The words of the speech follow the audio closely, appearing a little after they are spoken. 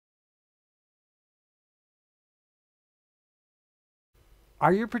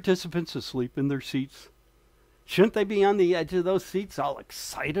Are your participants asleep in their seats? Shouldn't they be on the edge of those seats all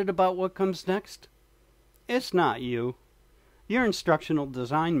excited about what comes next? It's not you. Your instructional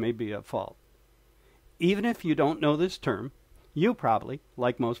design may be at fault. Even if you don't know this term, you probably,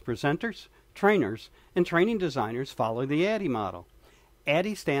 like most presenters, trainers, and training designers, follow the ADDIE model.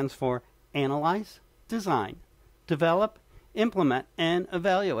 ADDIE stands for Analyze, Design, Develop, Implement, and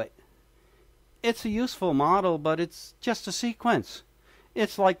Evaluate. It's a useful model, but it's just a sequence.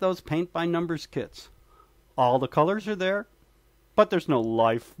 It's like those paint-by-numbers kits. All the colors are there, but there's no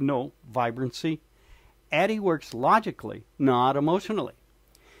life, no vibrancy. ADDIE works logically, not emotionally.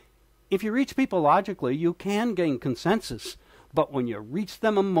 If you reach people logically, you can gain consensus, but when you reach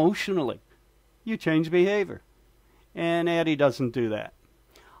them emotionally, you change behavior. And ADDIE doesn't do that.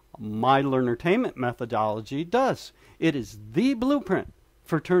 My learnertainment methodology does. It is the blueprint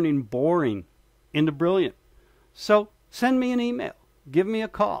for turning boring into brilliant. So send me an email. Give me a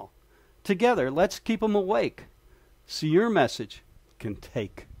call. Together, let's keep them awake so your message can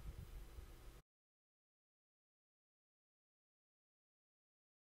take.